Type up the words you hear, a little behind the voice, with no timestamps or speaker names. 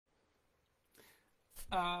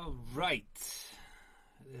Alright,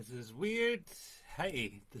 this is weird.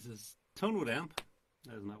 Hey, this is Tonewood-Amp.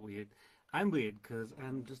 That's not weird. I'm weird because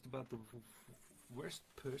I'm just about the worst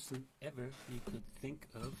person ever you could think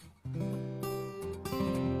of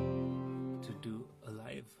to do a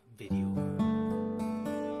live video.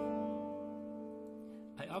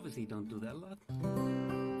 I obviously don't do that a lot.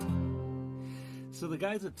 So the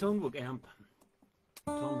guys at ToneWoodAmp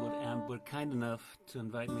were kind enough to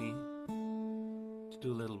invite me to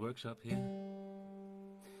do a little workshop here.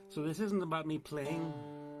 So this isn't about me playing.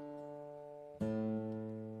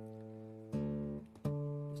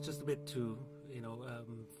 It's just a bit to,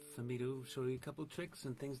 for me to show you a couple tricks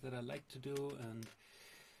and things that I like to do, and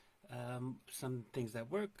some things that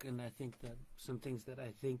work, and I think that some things that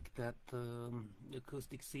I think that the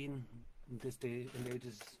acoustic scene in this day and age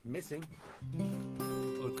is missing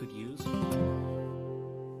or could use.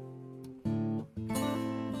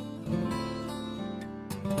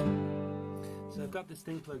 So I've got this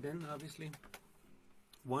thing plugged in, obviously.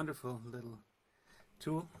 Wonderful little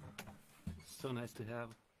tool. So nice to have.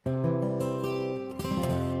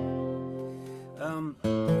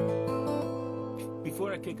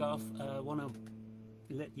 Before I kick off, I want to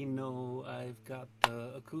let you know I've got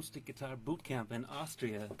the acoustic guitar bootcamp in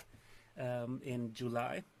Austria in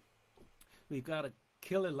July. We've got a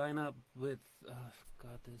killer lineup with,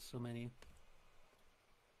 God, there's so many.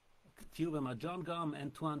 A few of them are John Gom,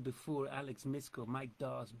 Antoine Dufour, Alex Misko, Mike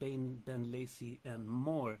Dawes, Ben Lacey, and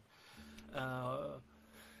more.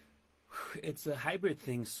 It's a hybrid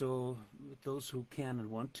thing, so those who can and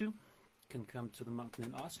want to can come to the mountain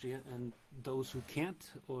in Austria, and those who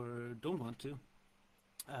can't or don't want to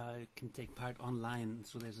can take part online.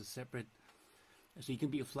 So there's a separate, so you can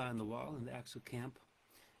be a fly on the wall in the actual camp,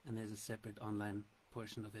 and there's a separate online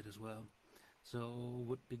portion of it as well. So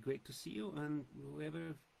would be great to see you, and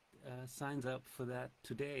whoever signs up for that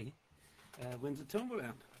today wins a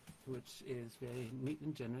Tonewood-Amp, which is very neat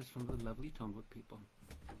and generous from the lovely Tonewood people.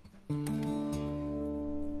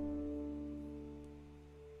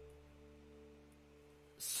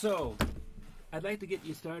 So, I'd like to get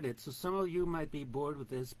you started. So some of you might be bored with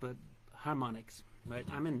this, but harmonics, right?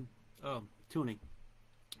 I'm in, tuning,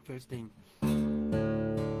 first thing.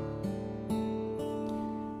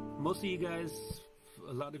 Most of you guys,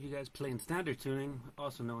 a lot of you guys play in standard tuning,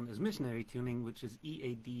 also known as missionary tuning, which is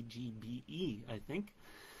E-A-D-G-B-E, I think.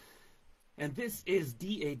 And this is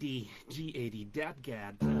D-A-D-G-A-D,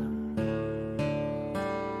 DAT-GAD.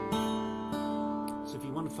 So if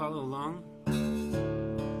you want to follow along,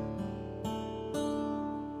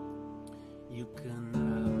 you can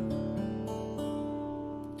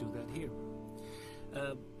do that here.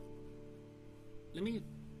 Let me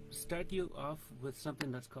start you off with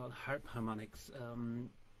something that's called harp harmonics.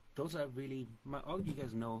 Those are really, all of you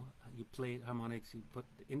guys know, you play harmonics, you put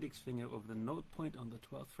the index finger over the note point on the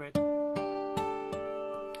 12th fret.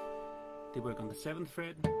 They work on the 7th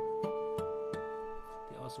fret. They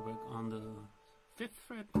also work on the 5th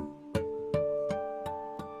fret.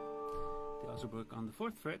 They also work on the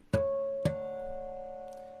 4th fret.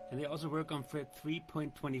 And they also work on fret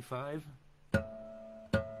 3.25. So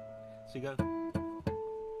you go.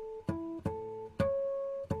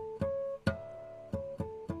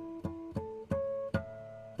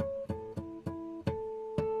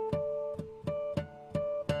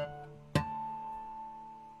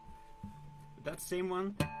 That same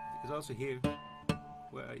one is also here.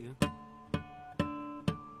 Where are you?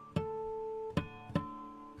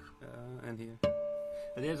 And here.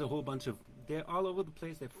 And there's a whole bunch of, they're all over the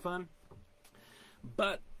place, they're fun,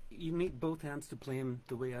 but you need both hands to play them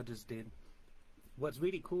the way I just did. What's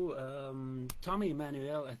really cool, Tommy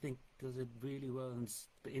Emmanuel, I think, does it really well in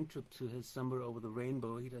the intro to his Somewhere Over the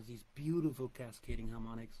Rainbow. He does these beautiful cascading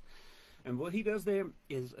harmonics, and what he does there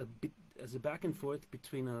is a bit as a back and forth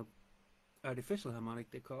between a artificial harmonic,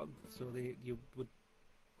 they're called. So you would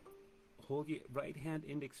hold your right hand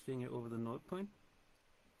index finger over the note point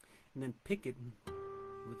and then pick it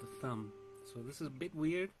with the thumb. So this is a bit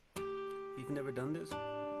weird if you've never done this.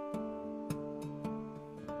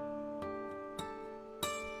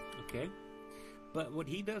 Okay, but what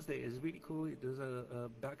he does there is really cool. He does a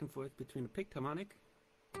back and forth between a picked harmonic,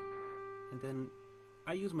 and then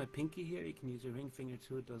I use my pinky here. You can use your ring finger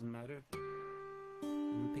too, it doesn't matter.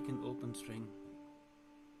 And pick an open string.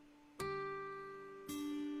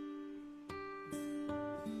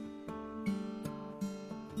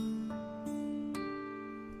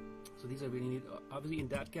 So these are really neat. Obviously in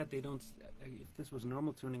DAT-GAD they don't, if this was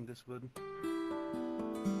normal tuning this would.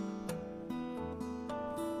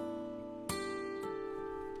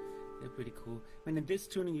 They're pretty cool. And in this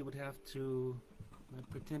tuning you would have to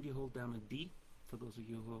pretend you hold down a D for those of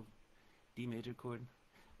you who have D major chord.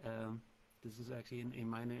 This is actually an A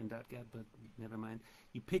minor in that gap, but never mind.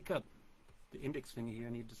 You pick up the index finger here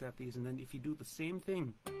and you just have these, and then if you do the same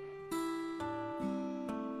thing,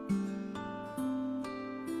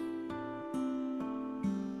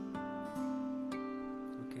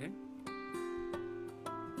 okay,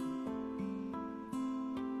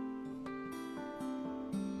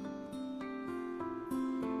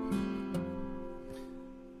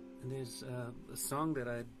 and there's a song that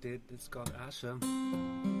I did, it's called Asha.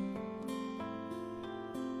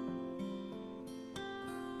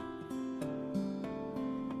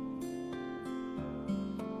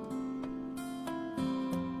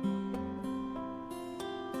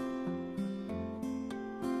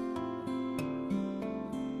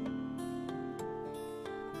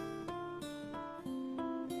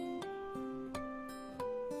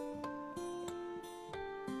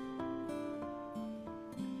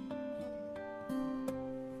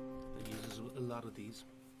 Of these.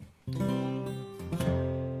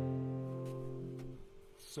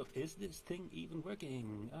 So is this thing even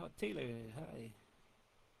working? Oh, Taylor, hi.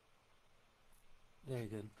 Very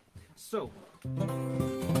good. So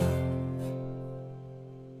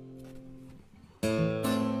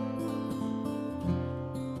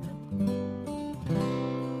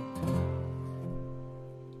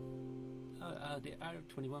there are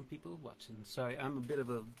 21 people watching. Sorry, I'm a bit of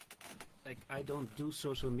a I don't do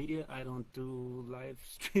social media, I don't do live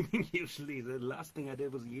streaming usually. The last thing I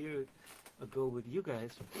did was a year ago with you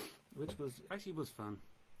guys, which was actually was fun.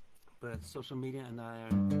 But social media and I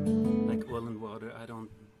are like oil and water. I don't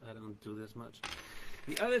do this much.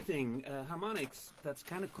 The other thing, harmonics, that's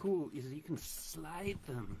kind of cool, is you can slide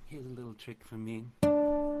them. Here's a little trick from me.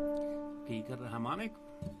 Okay, you got a harmonic,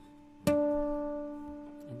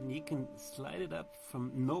 and you can slide it up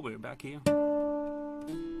from nowhere back here.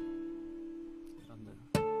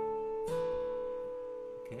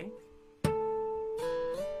 Okay.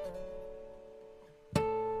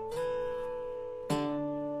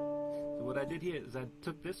 So what I did here is I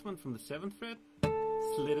took this one from the 7th fret,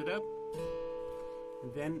 slid it up,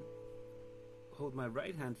 and then hold my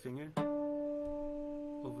right hand finger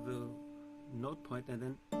over the note point and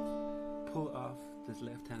then pull off this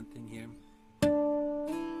left hand thing here.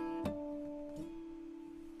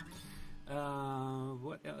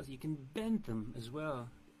 What else? You can bend them as well.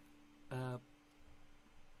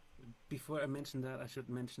 Before I mention that, I should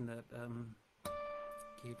mention that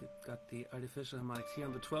okay, we've got the artificial harmonics here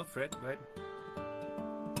on the 12th fret, right?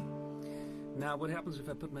 Now what happens if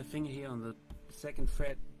I put my finger here on the 2nd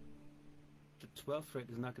fret? The 12th fret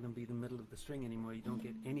is not going to be the middle of the string anymore. You don't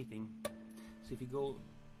get anything. So if you go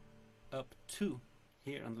up 2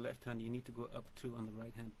 here on the left hand, you need to go up 2 on the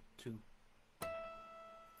right hand 2.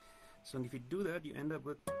 So if you do that, you end up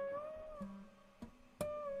with,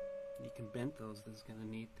 you can bend those. This is kind of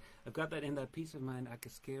neat. I've got that in that piece of mine,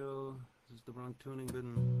 Acoustic. This is the wrong tuning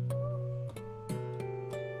button.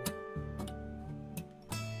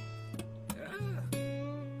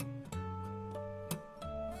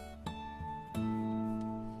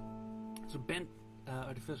 So bent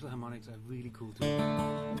artificial harmonics are really cool too.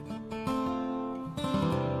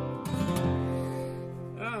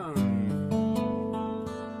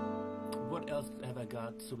 What else have I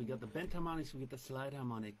got? So we got the bent harmonics, we got the slide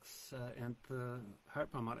harmonics, and the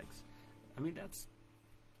harp harmonics. I mean, that's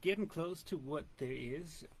getting close to what there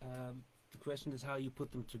is. The question is how you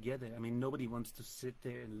put them together. I mean, nobody wants to sit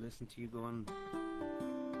there and listen to you going.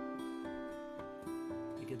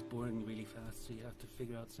 It gets boring really fast, so you have to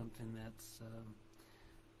figure out something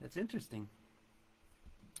that's interesting.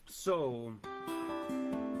 So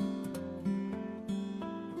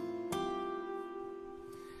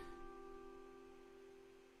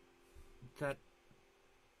that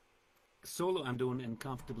solo I'm doing in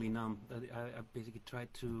Comfortably Numb, I basically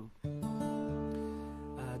tried to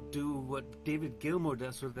do what David Gilmour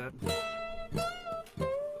does with that.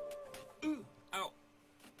 Ooh, ow!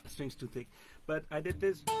 The string's too thick. But I did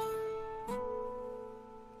this.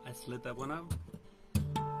 I slid that one out.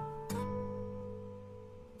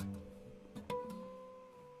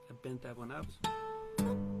 I bent that one out.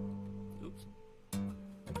 Oops.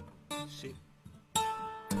 Shit.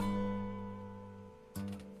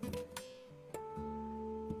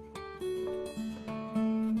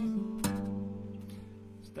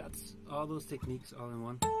 So that's all those techniques all in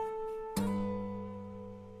one.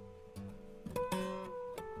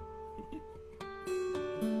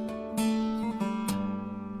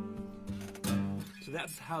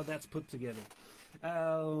 That's how that's put together.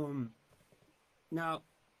 Now,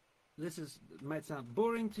 this might sound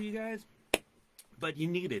boring to you guys, but you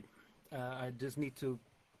need it. I just need to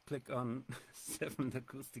click on 7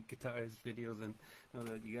 acoustic guitarist videos and know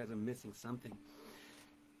that you guys are missing something.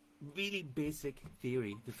 Really basic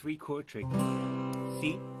theory. The 3-chord trick.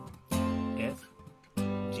 C, F,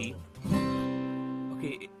 G.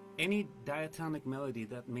 Okay, any diatonic melody,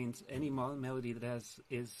 that means any melody that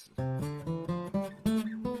is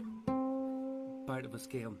part of a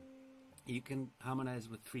scale, you can harmonize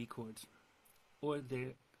with 3 chords. Or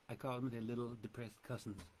I call them their little depressed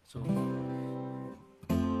cousins. So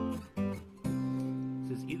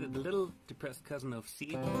it's either the little depressed cousin of C,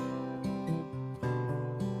 is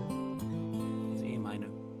A minor.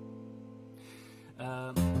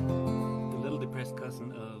 The little depressed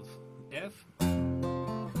cousin of F,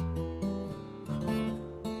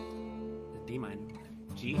 D minor.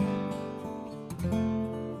 G,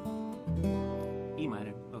 E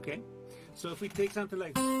minor. Okay? So if we take something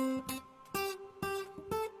like,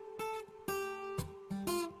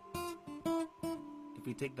 if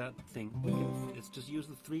we take that thing, let's just use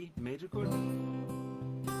the 3 major chords.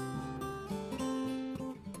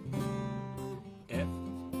 F,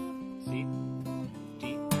 C,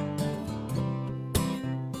 G.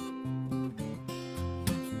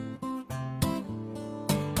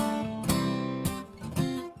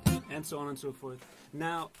 And so on and so forth.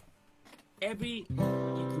 Now, you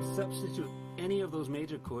can substitute any of those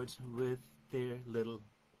major chords with their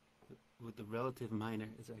with the relative minor,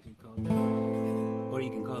 it's actually called. Or you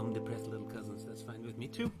can call them depressed little cousins, that's fine with me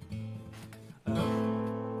too.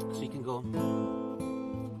 So you can go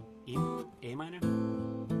E, A minor,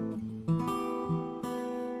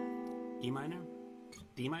 E minor,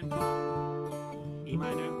 D minor, E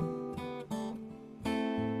minor,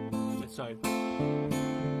 sorry.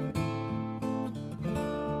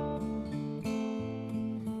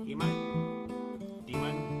 E minor, D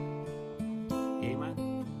minor, A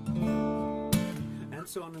minor, and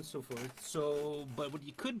so on and so forth. So, but what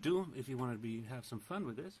you could do if you want to have some fun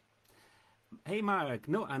with this. Hey Mark,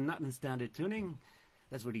 no, I'm not in standard tuning.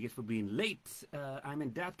 That's what you get for being late. I'm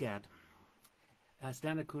in DATGAD.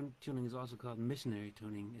 Standard tuning is also called missionary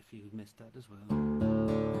tuning, if you missed that as well.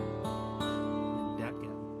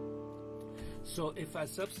 DATGAD. So if I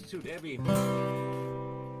substitute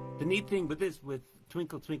the neat thing with this, with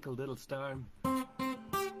Twinkle Twinkle Little Star,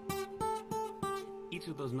 each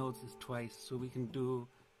of those notes is twice, so we can do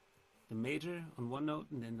the major on one note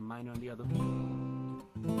and then the minor on the other.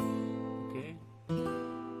 Okay.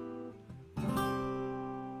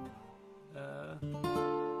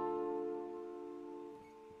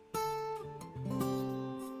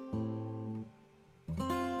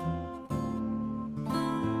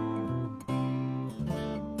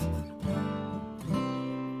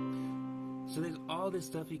 So there's all this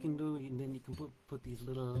stuff you can do, and then you can put these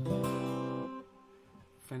little.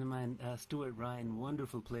 Friend of mine, Stuart Ryan,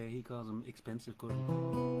 wonderful player. He calls them expensive chords.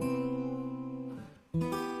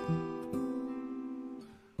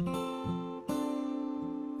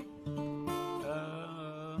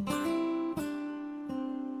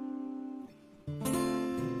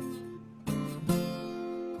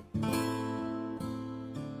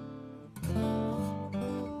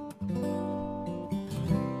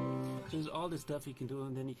 So there's all this stuff you can do,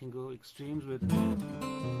 and then you can go extremes with.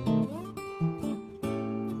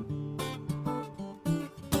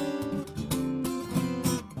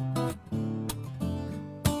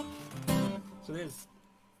 So there's,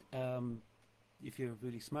 if you're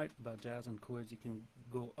really smart about jazz and chords, you can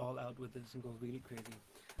go all out with this and go really crazy.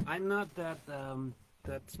 I'm not that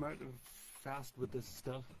smart or fast with this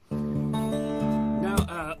stuff. Now,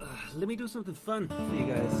 let me do something fun for you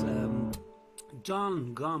guys.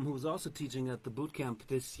 John Gom, who was also teaching at the boot camp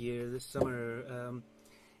this summer,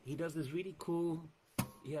 he does this really cool.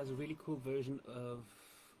 He has a really cool version of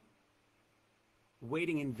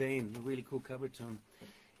 "Waiting in Vain," a really cool cover tune.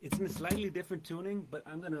 It's in a slightly different tuning, but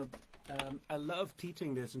I love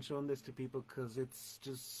teaching this and showing this to people because it's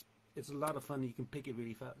a lot of fun. You can pick it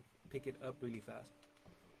up really fast.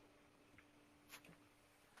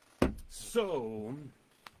 So,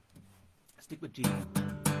 stick with G.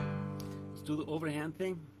 Let's do the overhand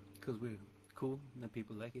thing because we're cool and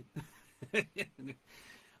people like it.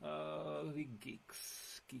 Oh, we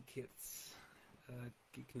geeks, geek hits,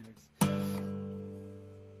 geek nerds.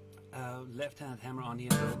 Left hand hammer on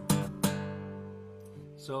here.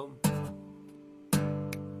 So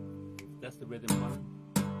that's the rhythm one.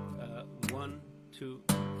 1, 2,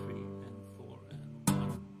 3, and 4, and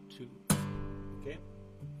 1, 2. Okay.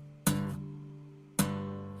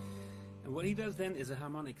 And what he does then is a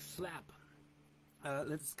harmonic slap.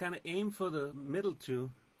 Let's kind of aim for the middle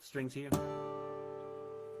 2 strings here.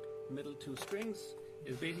 Middle 2 strings,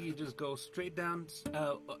 is basically you just go straight down.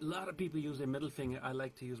 A lot of people use their middle finger. I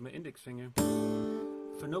like to use my index finger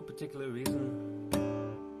for no particular reason.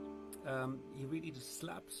 You really just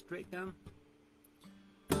slap straight down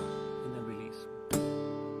and then release.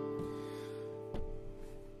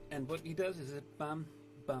 And what he does is a bam,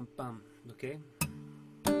 bam, bam. Okay.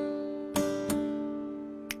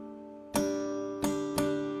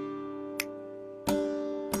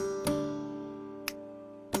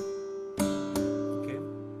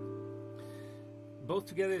 Both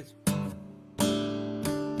together is 3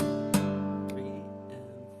 and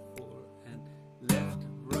 4 and left,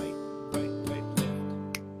 right, right, right, left,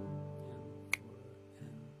 and 4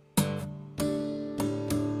 and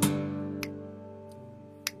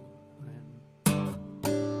 4 and.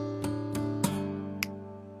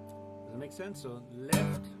 Does that make sense? So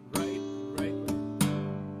left, right, right, right.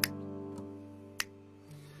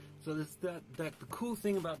 So this the cool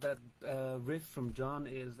thing about that riff from John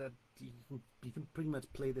is that you can pretty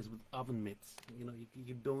much play this with oven mitts. You know,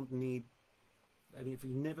 you don't need. I mean, if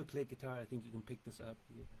you never played guitar, I think you can pick this up.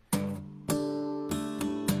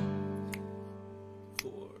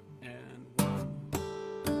 4 and 1,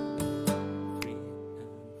 3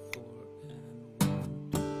 and 4 and 1,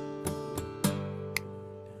 2 and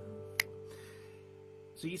 4.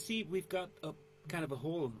 So you see, we've got a kind of a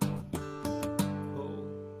hole.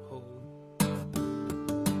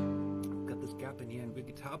 In here, and with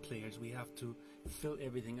guitar players we have to fill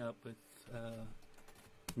everything up with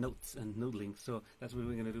notes and noodling, so that's what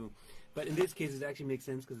we're going to do. But in this case it actually makes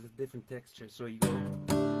sense because it's a different texture. So you go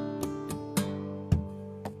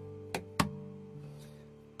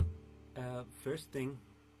first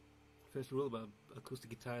rule about acoustic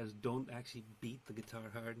guitars: don't actually beat the guitar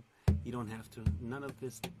hard. You don't have to. None of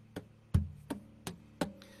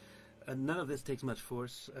this takes much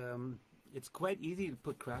force. It's quite easy to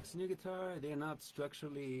put cracks in your guitar. They're not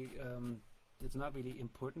structurally, it's not really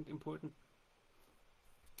important.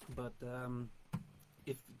 But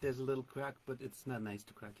if there's a little crack, but it's not nice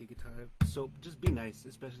to crack your guitar. So just be nice,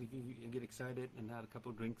 especially if you get excited and had a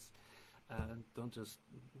couple of drinks. Don't just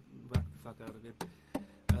rock the fuck out of it.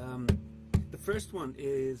 The first one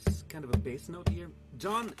is kind of a bass note here.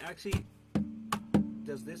 John actually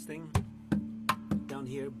does this thing down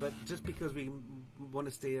here, but just because we want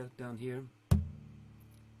to stay down here,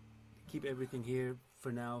 keep everything here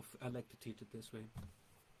for now. I like to teach it this way.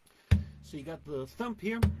 So you got the thumb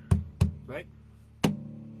here, right?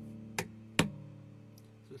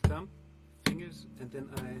 So thumb, fingers, and then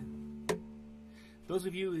those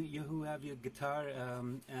of you who have your guitar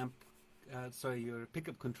amp, your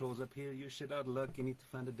pickup controls up here, you're shit out of luck. You need to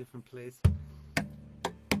find a different place.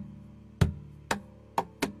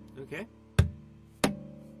 Okay.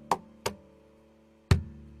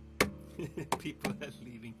 People are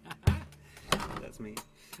leaving. That's me.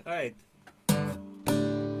 Alright. Does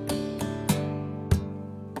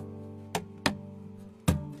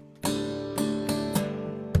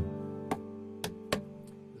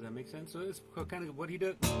that make sense? So it's kind of what he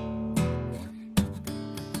does.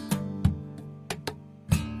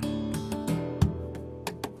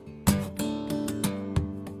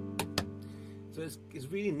 So it's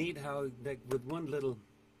really neat how, like, with one little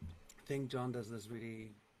thing, John does this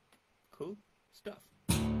really cool stuff.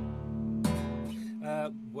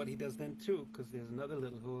 What he does then too, because there's another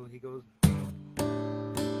little hole, he goes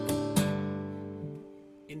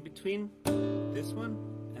in between this one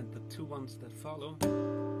and the two ones that follow.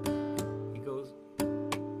 He goes,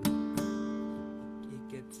 he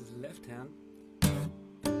gets his left hand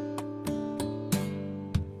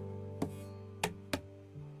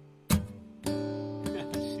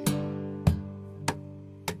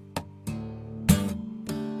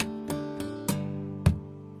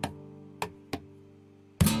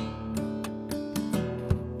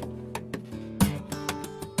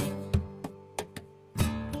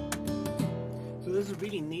this is a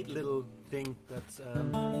really neat little thing that's a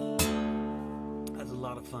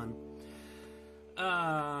lot of fun.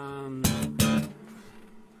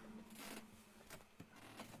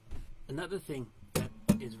 Another thing that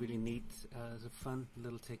is really neat is a fun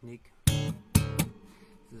little technique.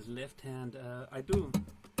 This left hand. I do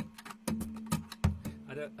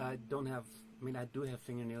have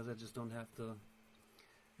fingernails. I just don't have the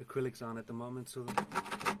acrylics on at the moment, so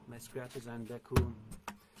my scratches aren't that cool.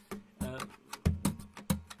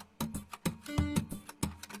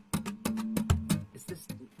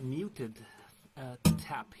 Muted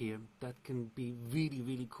tap here that can be really,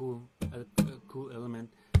 really cool, a cool element.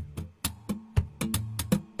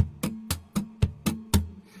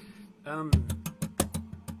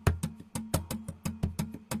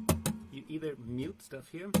 You either mute stuff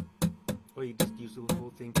here or or you just use the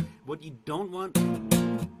whole thing. What you don't want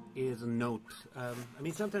is a note. I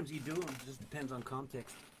mean, sometimes you do, it just depends on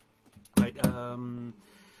context. Right,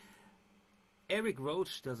 Eric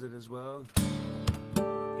Roach does it as well.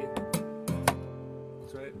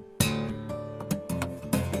 That's right.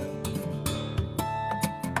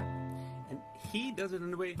 And he does it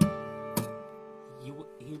in a way, he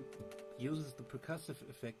uses the percussive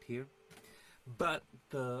effect here, but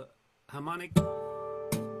the harmonic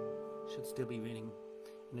should still be ringing,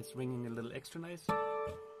 and it's ringing a little extra nice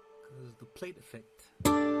because of the plate effect.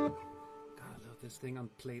 God, I love this thing on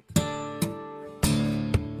plate.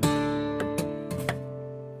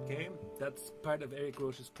 Okay, that's part of Eric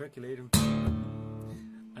Roche's percolator.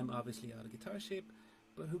 I'm obviously out of guitar shape,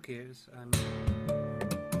 but who cares?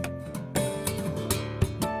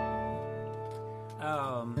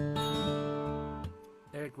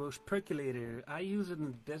 Eric Roche percolator. I use it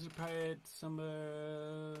in Desert Pirate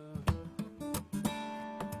somewhere.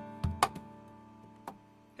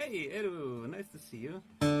 Hey, Edu, nice to see you.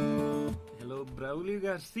 Hello, Braulio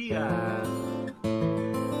Garcia.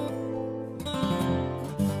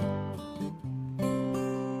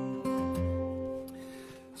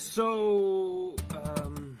 So,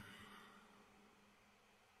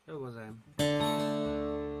 where was I?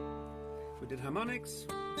 We did harmonics.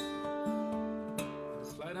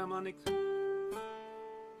 Slide harmonics.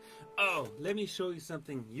 Oh, let me show you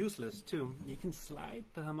something useless too. You can slide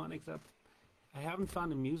the harmonics up. I haven't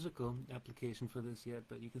found a musical application for this yet,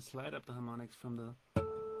 but you can slide up the harmonics from the...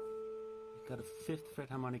 You've got a 5th fret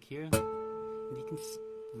harmonic here, and you can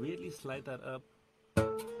really slide that up.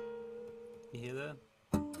 You hear that?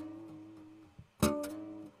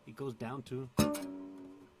 It goes down too.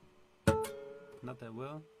 Not that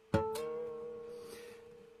well.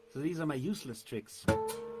 So these are my useless tricks.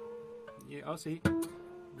 Yeah, I'll see.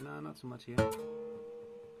 No, not so much here.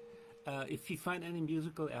 If you find any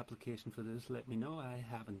musical application for this, let me know. I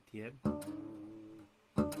haven't yet.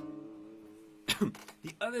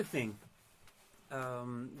 The other thing,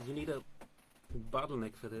 you need a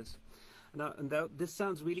bottleneck for this. Now, this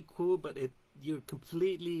sounds really cool, but you're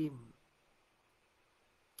completely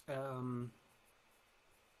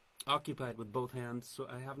occupied with both hands, so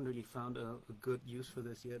I haven't really found a good use for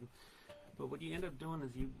this yet. But what you end up doing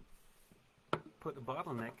is you put a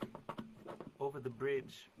bottleneck over the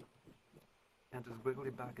bridge and just wiggle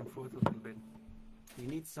it back and forth a little bit. You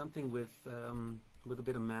need something with a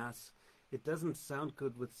bit of mass. It doesn't sound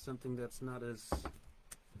good with something that's not as...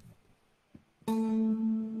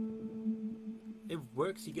 It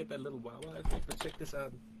works, you get that little wah-wah effect, but check this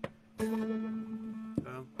out.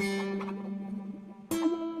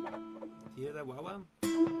 You hear that wah-wah?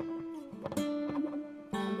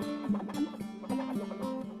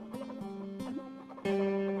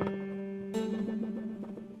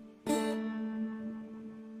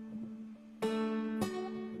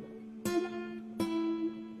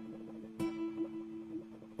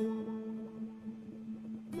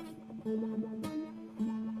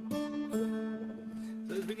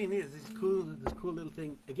 So it's really neat. This cool little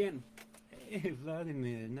thing. Again, hey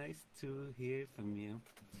Vladimir, nice to hear from you.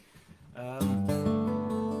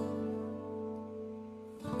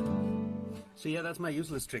 So yeah, that's my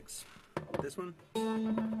useless tricks. This one.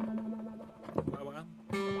 Wah-wah.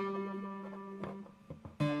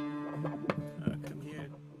 Come here.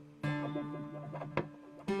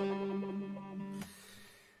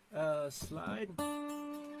 Slide.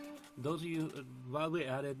 Those of you, while we're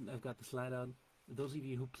at it, I've got the slide out. Those of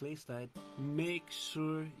you who play slide, make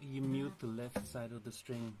sure you mute the left side of the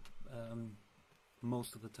string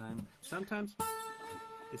most of the time. Sometimes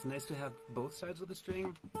it's nice to have both sides of the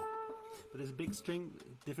string, but there's a big string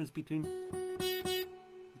difference between.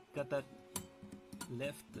 Got that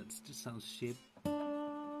left, that just sounds shit.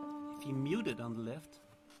 If you mute it on the left,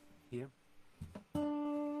 here, it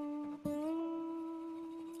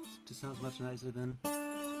just sounds much nicer than.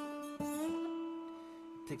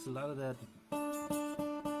 It takes a lot of that.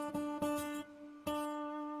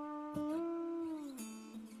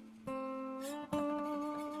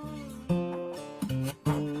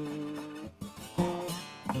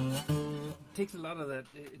 Takes a lot of that.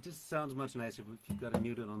 It just sounds much nicer if you've got it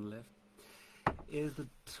muted on the left. Is the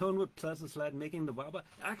Tonewood Plus slide making the wah-wah?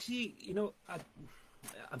 Actually, you know,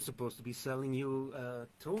 I'm supposed to be selling you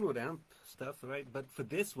Tonewood-Amp stuff, right? But for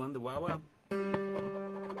this one, the wah-wah,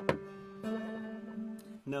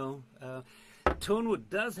 no. Tonewood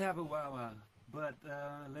does have a wah-wah, but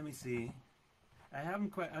let me see. I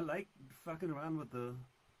haven't quite. I like fucking around with the.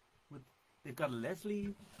 They've got a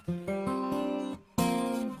Leslie.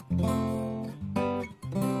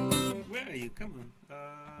 Where are you? Come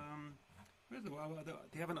on. Where's There's the wah-wah.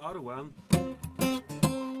 They have an auto wah.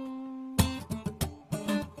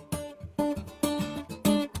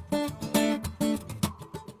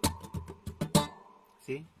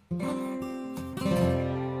 See?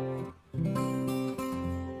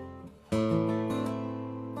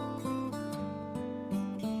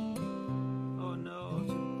 Oh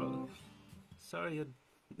no, sorry,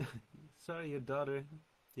 sorry, your daughter,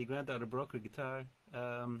 your granddaughter broke her guitar.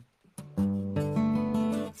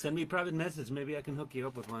 Send me a private message. Maybe I can hook you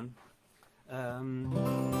up with one.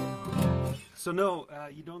 So no,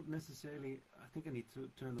 you don't necessarily. I think I need to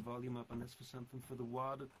turn the volume up on this for something for the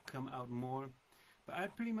wah to come out more. But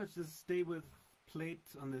I'd pretty much just stay with plate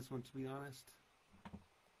on this one, to be honest.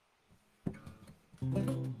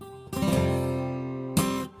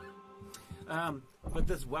 But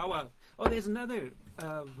this wah wah. Oh, there's another.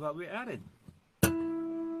 While we're at it.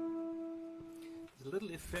 A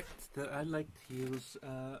little effect that I like to use.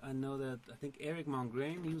 I know that I think Eric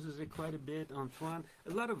Mongrain uses it quite a bit. Antoine,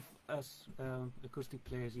 a lot of us acoustic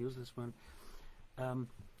players use this one. And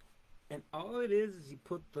all it is you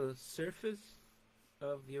put the surface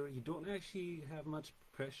of your. You don't actually have much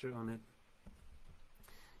pressure on it.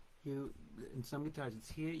 You in some guitars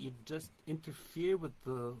it's here. You just interfere with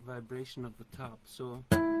the vibration of the top. So.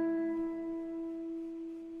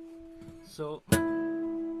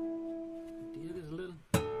 There's a little.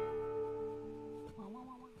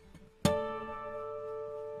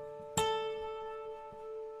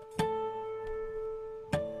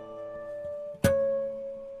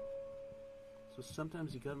 So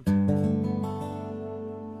sometimes you got.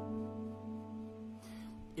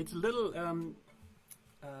 It's a little.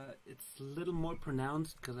 It's a little more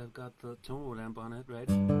pronounced because I've got the Tonewood-Amp on it, right?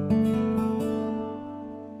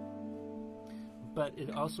 But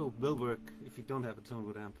it also will work if you don't have a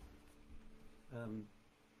Tonewood-Amp.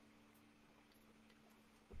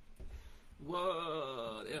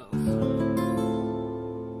 What else?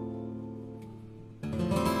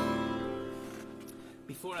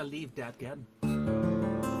 Before I leave DATGAD,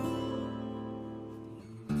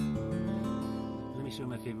 let me show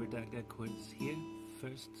my favorite DATGAD chords here.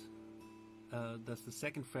 First, that's the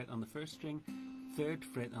second fret on the first string, third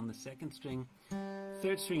fret on the second string,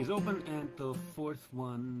 third string is open, and the fourth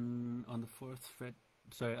one on the fourth fret.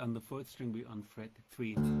 Sorry, on the fourth string we on fret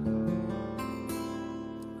 3. I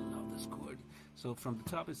love this chord. So from the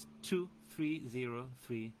top is 2 3 0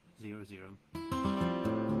 3 0 0.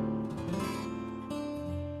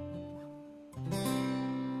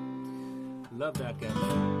 Love that guy.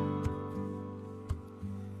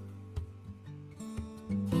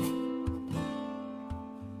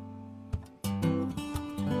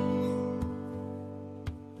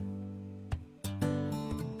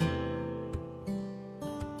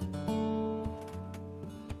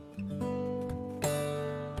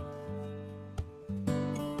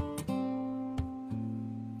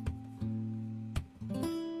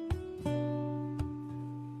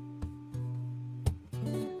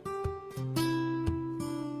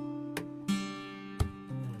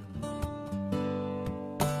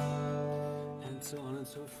 So on and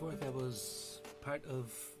so forth. That was part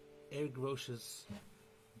of Eric Roche's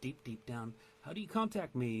Deep Down. How do you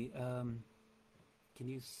contact me? Can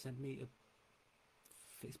you send me a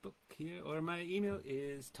Facebook here? Or my email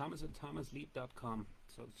is thomas@thomasleeb.com.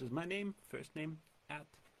 So it's just my name, first name, at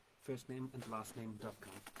firstname and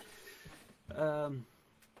lastname.com.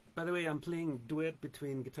 By the way, I'm playing duet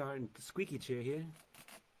between guitar and the squeaky chair here.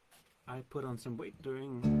 I put on some weight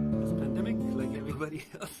during this pandemic, like everybody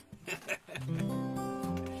else.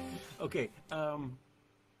 Okay,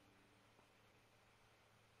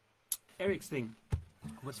 Eric's thing.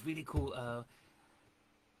 What's really cool?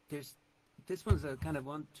 There's this one's a kind of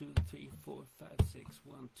 1 2 3 4 5 6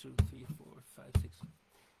 1 2 3 4 5 6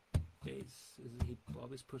 bass. He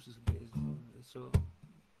always pushes the bass. So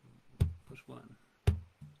push 1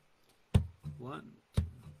 1 2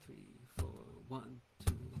 3 4 1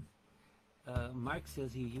 2. Mark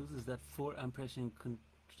says he uses that 4-amp pressure in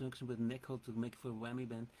conjunction with neck hold to make for a whammy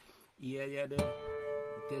bend. Yeah,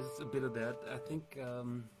 there's a bit of that. I think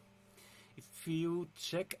if you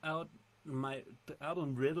check out the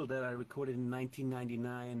album Riddle that I recorded in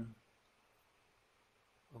 1999,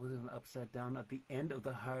 what was it, an Upside Down? At the end of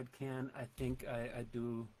the hard can, I think I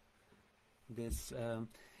do this.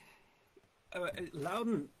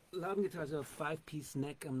 Loudon guitars have a 5-piece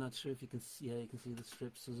neck. I'm not sure if you can see. Yeah, you can see the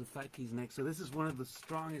strips. So it's a 5-piece neck. So this is one of the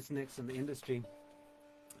strongest necks in the industry.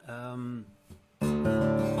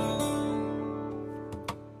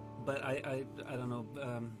 But I don't know.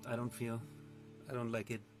 I don't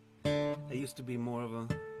like it. I used to be more of a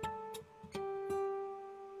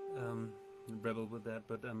rebel with that,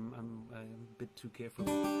 but I'm a bit too careful.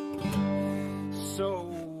 So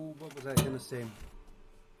what was I gonna say?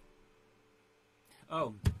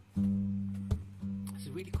 Oh, it's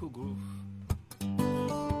a really cool groove.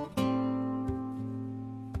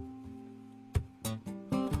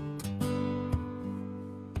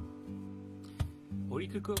 Or you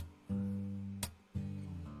could go.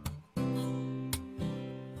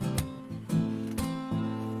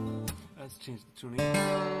 Let's change the tuning.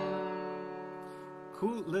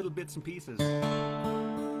 Cool little bits and pieces.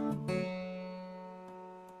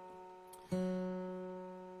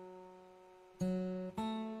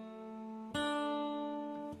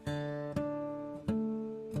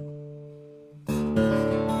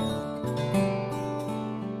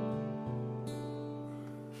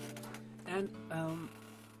 And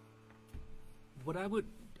what I would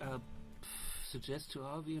suggest to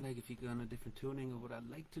all of you, like if you go on a different tuning, or what I'd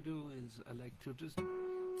like to do is I like to just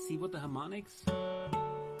see what the harmonics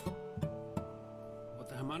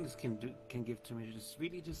can give to me. Just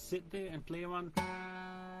really just sit there and play around.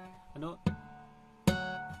 I know.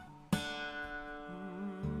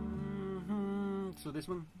 So this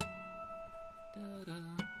one.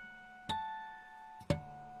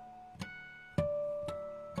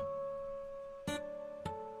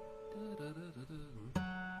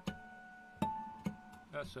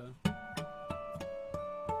 So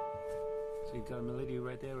you got a melody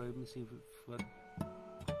right there. Let me see what.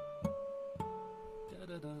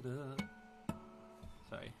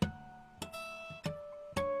 Sorry.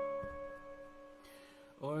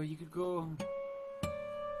 Or you could go.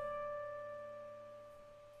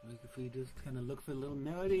 Like if we just kind of look for a little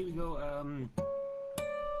melody, we go.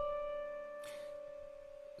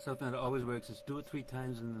 Something that always works is do it 3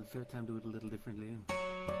 times, and the 3rd time do it a little differently.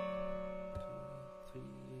 2, 3.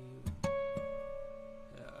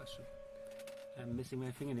 I'm missing my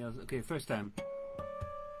fingernails. Okay, first time. 2,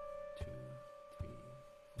 3,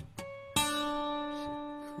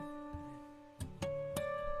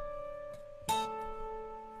 4.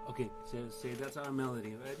 Okay, so say that's our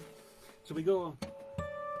melody, right? So we go.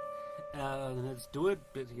 Let's do it.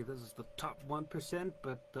 Basically, this is the top 1%,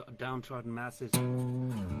 but the downtrodden masses.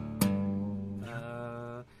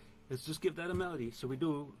 Let's just give that a melody. So we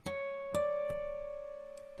do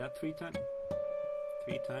that 3 times,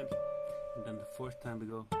 and then the 4th time we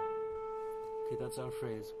go. Okay, that's our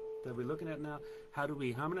phrase that we're looking at now. How do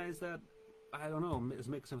we harmonize that? I don't know. Let's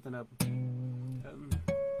make something up.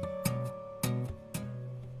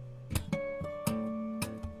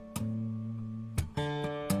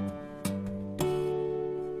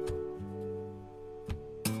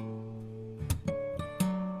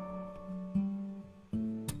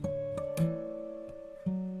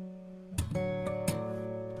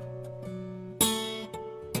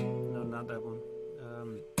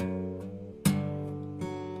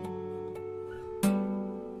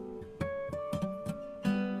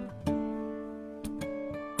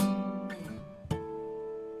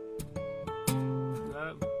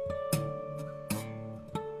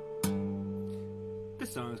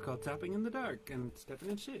 This song is called Tapping in the Dark and Stepping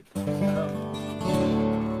in Shit.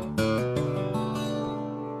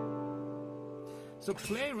 So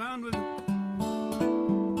play around with the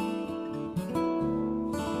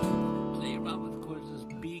chords,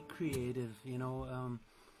 just be creative, you know.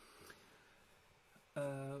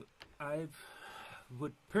 I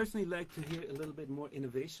would personally like to hear a little bit more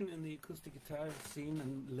innovation in the acoustic guitar scene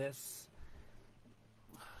and less.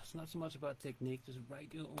 It's not so much about technique, just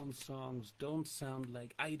write your own songs. Don't sound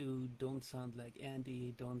like I do, don't sound like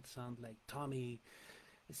Andy, don't sound like Tommy.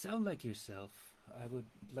 Sound like yourself. I would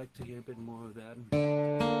like to hear a bit more of that.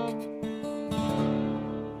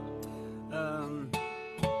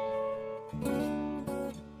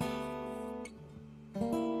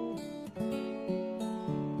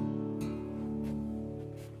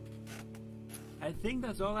 I think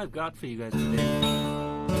that's all I've got for you guys today.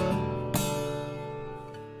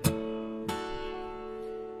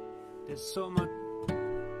 There's so much.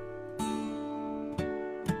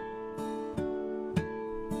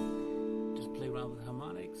 Just play around with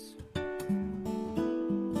harmonics.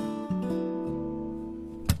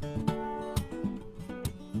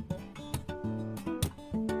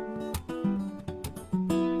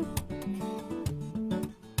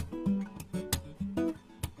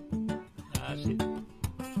 Shit.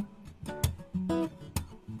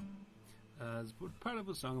 It's part of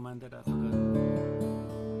a song of mine that I forgot.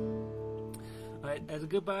 Alright, as a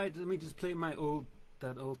goodbye, let me just play that old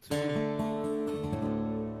tune.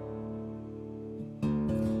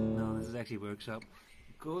 No, this is actually Workshop.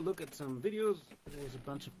 Go look at some videos. There's a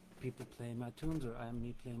bunch of people playing my tunes, or I'm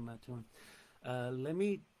me playing my tune. Let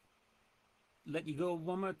me let you go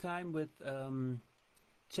one more time with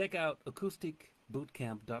check out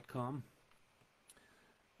acousticbootcamp.com,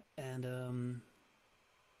 and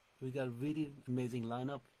we got a really amazing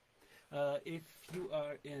lineup. If you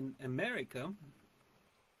are in America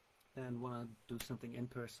and want to do something in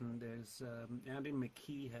person, there's Andy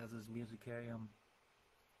McKee has his musicarium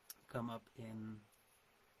come up in,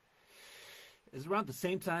 it's around the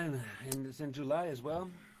same time, and it's in July as well,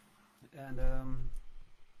 and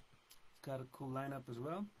it's got a cool lineup as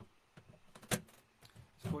well.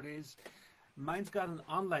 It's 4 days. Mine's got an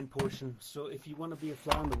online portion, so if you want to be a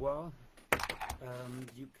fly on the wall,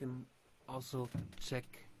 you can also check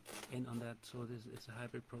in on that. So it's a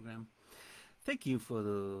hybrid program. Thank you for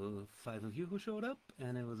the 5 of you who showed up,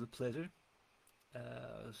 and it was a pleasure.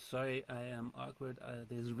 Sorry I am awkward.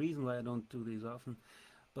 There's a reason why I don't do these often,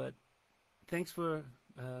 but thanks for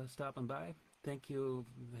stopping by. Thank you,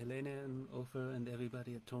 Helene and Ofer and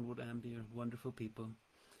everybody at Tonewood-Amp. You're wonderful people,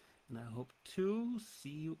 and I hope to see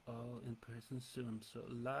you all in person soon. So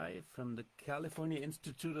live from the California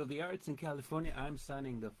Institute of the Arts in California, I'm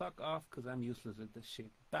signing the fuck off because I'm useless at this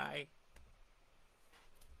shit. Bye.